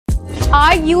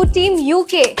Are you Team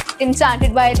UK,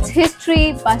 enchanted by its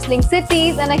history, bustling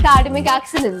cities and academic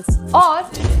excellence? Or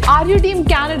are you Team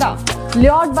Canada,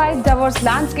 lured by its diverse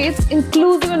landscapes,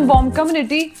 inclusive and warm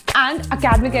community and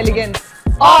academic elegance?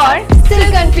 Or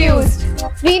still confused?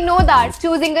 We know that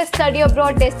choosing a study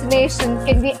abroad destination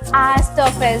can be as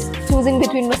tough as choosing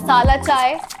between masala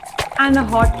chai And a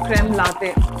hot creme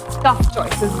latte. Tough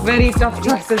choices, very tough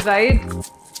choices, right?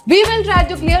 We will try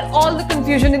to clear all the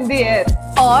confusion in the air.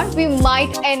 or we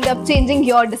might end up changing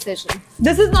your decision.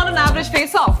 This is not an average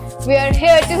face-off. We are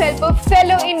here to help our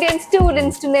fellow Indian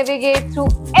students to navigate through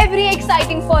every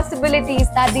exciting possibilities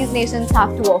that these nations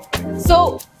have to offer.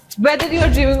 So, whether you are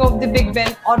dreaming of the Big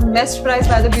Ben or mesmerized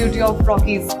by the beauty of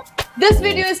Rockies, this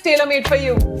video is tailor-made for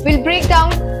you. We'll break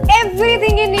down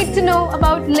everything you need to know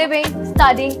about living,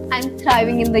 studying and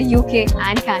thriving in the UK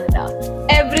and Canada.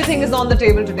 Everything is on the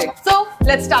table today. So,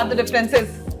 let's start the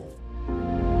differences.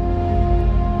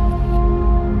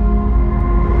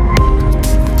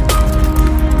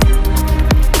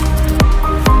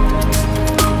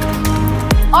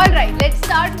 Alright, let's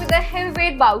start with the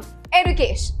heavyweight bout,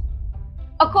 education.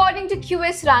 According to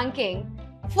QS ranking,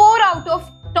 4 out of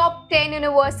top 10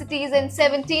 universities and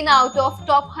 17 out of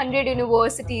top 100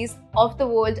 universities of the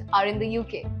world are in the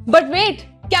UK. But wait,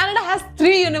 Canada has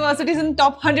 3 universities in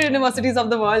top 100 universities of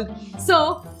the world.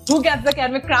 So, who gets the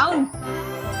academic crown?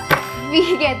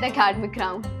 We get the academic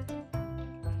crown.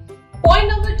 Point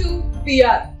number 2,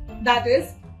 PR. That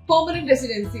is permanent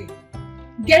residency.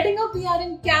 Getting a PR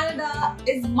in Canada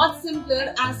is much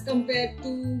simpler as compared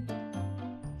to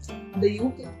the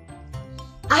UK.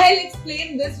 I'll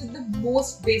explain this with the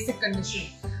most basic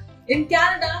condition. In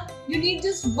Canada, you need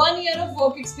just 1 year of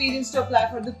work experience to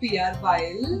apply for the PR,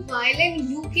 While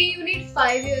in UK you need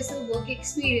 5 years of work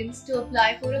experience to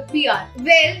apply for a PR.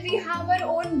 Well, we have our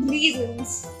own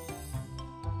reasons.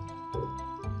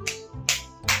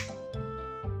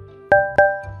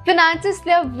 Finances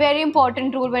play a very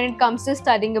important role when it comes to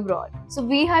studying abroad. So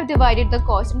we have divided the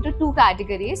cost into 2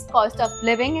 categories, cost of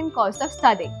living and cost of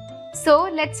studying. So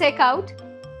let's check out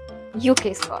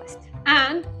UK's cost.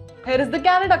 And here is the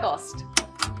Canada cost.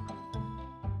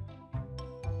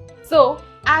 So,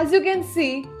 as you can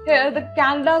see here, the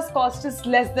Canada's cost is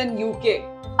less than UK.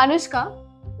 Anushka,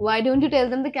 why don't you tell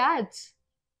them the catch?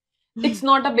 It's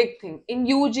not a big thing.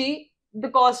 In UG, the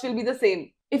cost will be the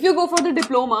same. If you go for the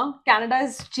diploma, Canada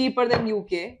is cheaper than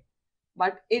UK.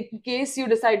 But in case you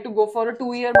decide to go for a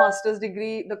 2-year master's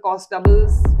degree, the cost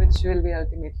doubles, which will be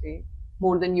ultimately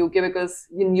more than UK because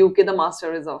in UK the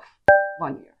master is of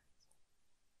 1 year.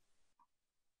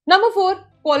 Number 4,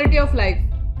 quality of life.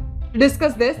 To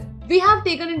discuss this, we have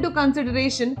taken into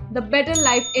consideration the Better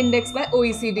Life Index by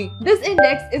OECD. This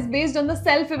index is based on the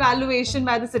self-evaluation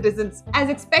by the citizens. As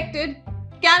expected,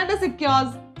 Canada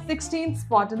secures 16th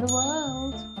spot in the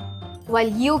world, while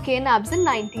UK nabs the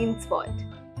 19th spot.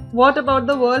 What about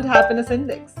the World Happiness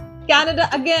Index? Canada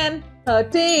again,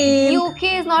 13. UK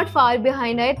is not far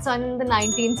behind, it's on the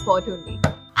 19th spot only.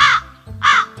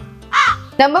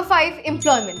 Number 5,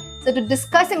 employment. So to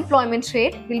discuss employment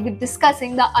rate, we'll be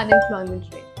discussing the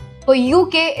unemployment rate. For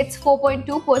UK, it's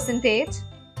 4.2%.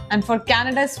 And for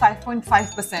Canada, it's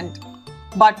 5.5%.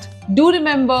 But do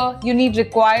remember, you need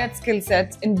required skill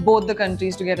sets in both the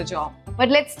countries to get a job. But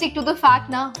let's stick to the fact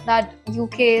now that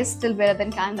UK is still better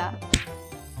than Canada.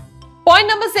 Point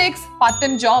number 6,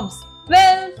 part-time jobs.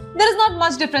 Well, there is not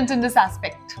much difference in this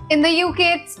aspect. In the UK,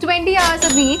 it's 20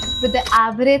 hours a week with the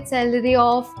average salary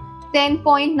of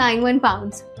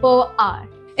 £10.91 per hour.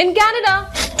 In Canada,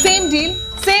 same deal,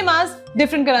 same as,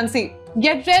 different currency.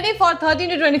 Get ready for 13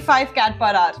 to 25 CAD per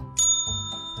hour.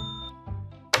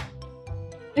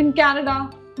 In Canada,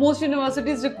 most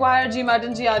universities require GMAT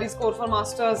and GRE score for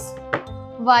masters.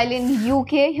 While in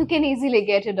UK, you can easily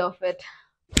get rid of it.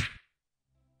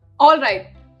 Alright,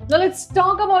 now let's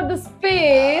talk about the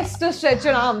space to stretch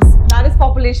your arms. That is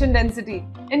population density.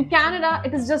 In Canada,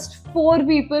 it is just 4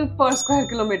 people per square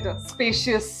kilometer.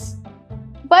 Spacious.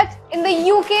 But in the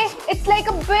UK, it's like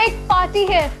a big party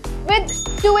here with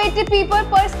 280 people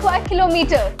per square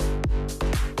kilometer.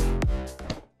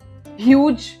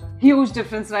 Huge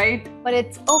difference, right? But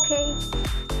it's okay.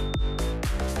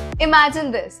 Imagine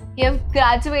this, you have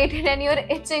graduated and you're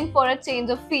itching for a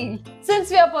change of field. Since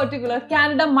we are particular,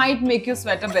 Canada might make you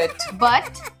sweat a bit.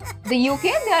 But the UK,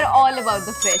 they are all about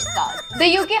the fresh start.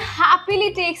 The UK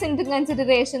happily takes into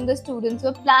consideration the students who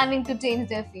are planning to change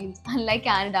their fields, unlike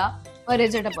Canada or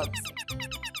rigid about this.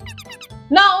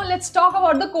 Now let's talk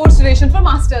about the course duration for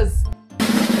masters.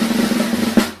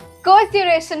 Course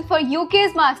duration for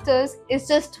UK's masters is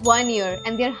just 1 year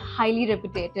and they are highly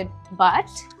reputed. But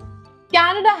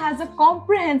Canada has a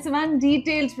comprehensive and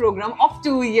detailed program of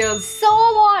 2 years. So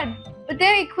what? But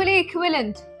they're equally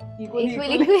equivalent. Equally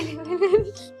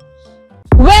Equivalent.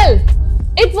 Well,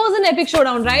 it was an epic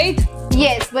showdown, right?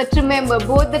 Yes, but remember,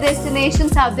 both the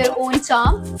destinations have their own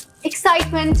charm,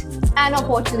 excitement, and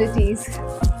opportunities.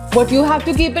 What you have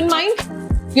to keep in mind?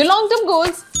 Your long-term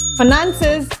goals,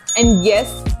 finances, and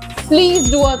yes, please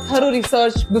do a thorough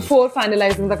research before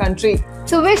finalizing the country.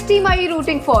 So which team are you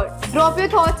rooting for? Drop your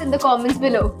thoughts in the comments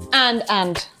below.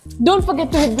 And don't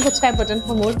forget to hit the subscribe button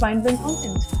for more mind-blowing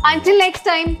content. Until next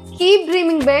time, keep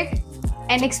dreaming big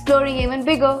and exploring even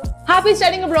bigger. Happy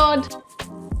studying abroad!